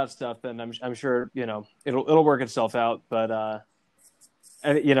and all that stuff, then I'm sure it'll work itself out. But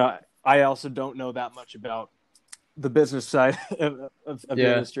I also don't know that much about the business side of the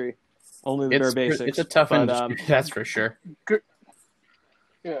industry. Only the bare basics. It's a tough industry, that's for sure.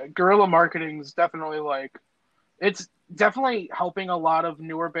 Yeah, guerrilla marketing is definitely it's definitely helping a lot of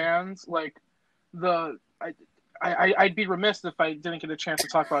newer bands. Like I'd be remiss if I didn't get a chance to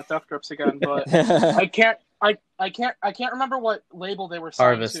talk about Death Grips again, but I can't remember what label they were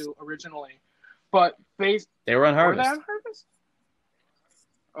signed to originally. But they were on Harvest. Were they on Harvest?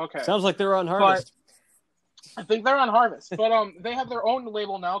 Okay. Sounds like they were on Harvest. But I think they're on Harvest. But they have their own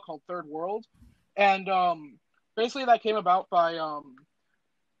label now called Third World. And basically that came about by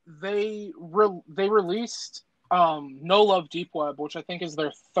they released No Love Deep Web, which I think is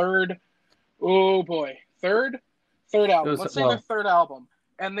their third album. Let's say their third album.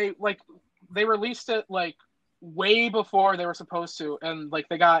 And they released it way before they were supposed to, and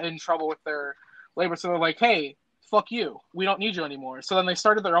they got in trouble with their label, so they're like, hey, fuck you, we don't need you anymore. So then they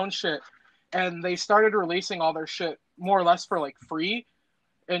started their own shit, and they started releasing all their shit more or less for free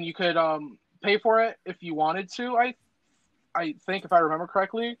and you could pay for it if you wanted to. I think if I remember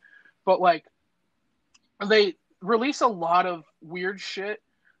correctly, but like they release a lot of weird shit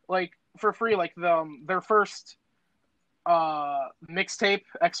like for free. Like their first mixtape,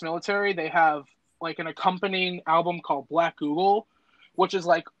 Ex-Military, they have like an accompanying album called Black Google, which is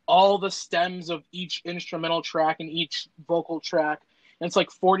like all the stems of each instrumental track and each vocal track. And it's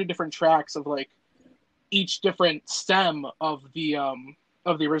like 40 different tracks of like each different stem of the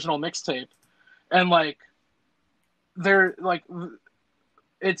original mixtape. And like they're like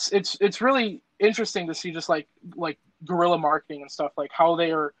it's really interesting to see just like guerrilla marketing and stuff, like how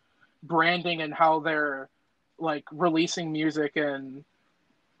they are branding and how they're like releasing music and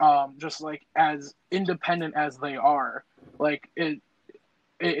just like as independent as they are. Like it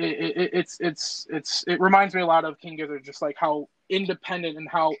reminds me a lot of King Gizzard, just like how independent and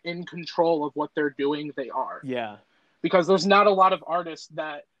how in control of what they're doing they are. Yeah. Because there's not a lot of artists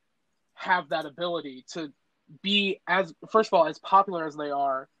that have that ability to be, as first of all, as popular as they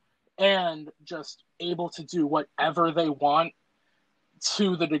are, and just able to do whatever they want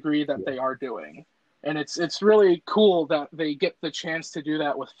to the degree that they are doing. And it's really cool that they get the chance to do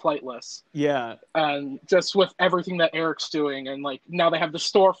that with Flightless. Yeah. And just with everything that Eric's doing, and like now they have the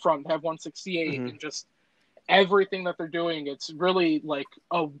storefront, they have 168, and just everything that they're doing, it's really like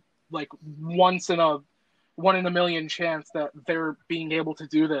a one in a million chance that they're being able to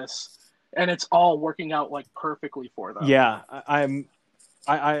do this, and it's all working out like perfectly for them. Yeah, I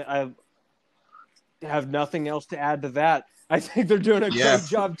have nothing else to add to that. I think they're doing a great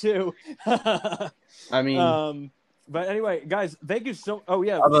job too. I mean, but anyway, guys, thank you so. Oh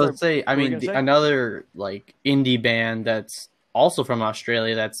yeah, I was going to say. I mean, another like indie band that's also from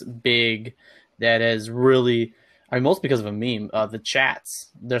Australia that's big, that is really, I mean, mostly because of a meme. The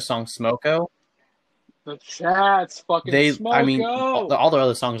Chats, their song "Smoko." The Chats, fucking Smoko. I mean, all their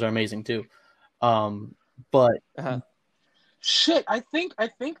other songs are amazing too. But shit, I think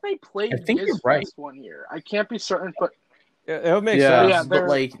they played Giz Fest one year. I can't be certain, but it would make sense. Yeah, but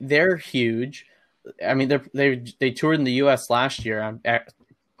like they're huge. I mean, they toured in the U.S. last year. I'm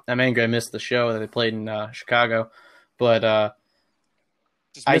angry I missed the show that they played in Chicago, but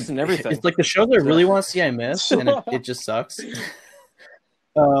just missing everything. It's like the shows I really want to see I missed, and it just sucks.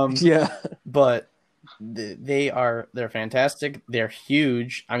 Yeah, but they're fantastic. They're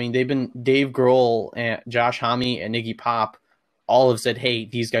huge. I mean, they've been Dave Grohl and Josh Homme and Iggy Pop all have said, "Hey,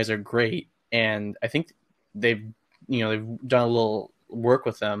 these guys are great," and I think they've done a little work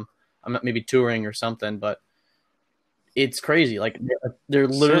with them. I'm not maybe touring or something, but it's crazy. Like they're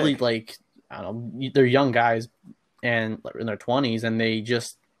literally like, I don't know, they're young guys and in their 20s, and they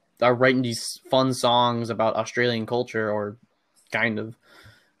just are writing these fun songs about Australian culture, or kind of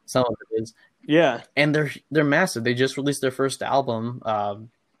some of it is. Yeah, and they're massive. They just released their first album. What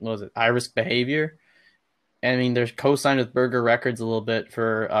was it? High-Risk Behavior. I mean, they're co-signed with Burger Records a little bit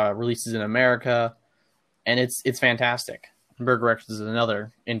for releases in America, and it's fantastic. Burger Records is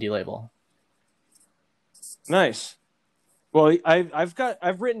another indie label. Nice. Well,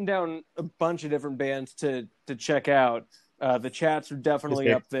 I've written down a bunch of different bands to check out. The Chats are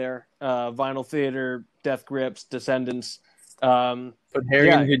definitely up there. Vinyl Theater, Death Grips, Descendants. Put Harry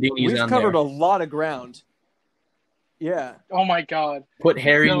and Houdini's on there. We've covered a lot of ground. Yeah. Oh my god. Put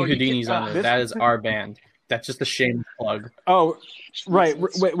Harry and Houdini's on there. That is our band. That's just a shameless plug. Oh, right.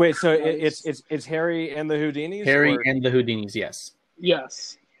 Wait. So it's Harry and the Houdinis. Harry and the Houdinis. Yes.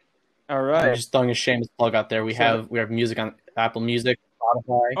 Yes. All right. I'm just throwing a shameless plug out there. We have music on Apple Music,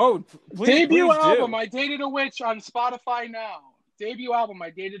 Spotify. Oh, debut album. I Dated a Witch on Spotify now. Debut album. I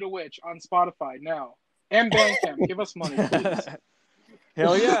Dated a Witch on Spotify now. And Bandcamp. Give us money, please.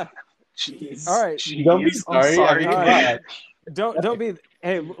 Hell yeah. Jeez. All right. Jeez. Don't be sorry. Don't be.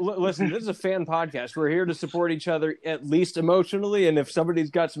 Hey, listen. This is a fan podcast. We're here to support each other, at least emotionally. And if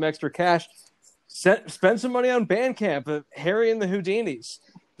somebody's got some extra cash, spend some money on Bandcamp. Harry and the Houdinis.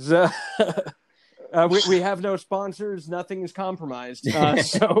 So, we have no sponsors. Nothing is compromised.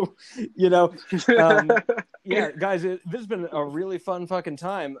 So, yeah, guys, this has been a really fun fucking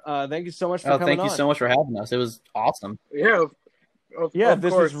time. Thank you so much for coming on. Thank you so much for having us. It was awesome. Yeah.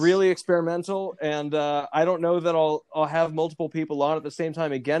 This was really experimental, and I don't know that I'll have multiple people on at the same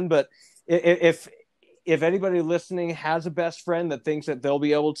time again. But if anybody listening has a best friend that thinks that they'll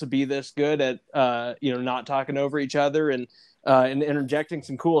be able to be this good at not talking over each other and interjecting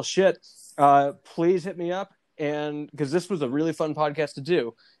some cool shit, please hit me up, and because this was a really fun podcast to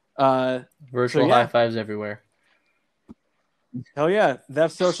do. Virtual high fives everywhere. Hell yeah,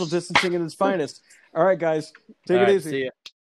 that's social distancing at its finest. All right, guys, take it easy. See ya.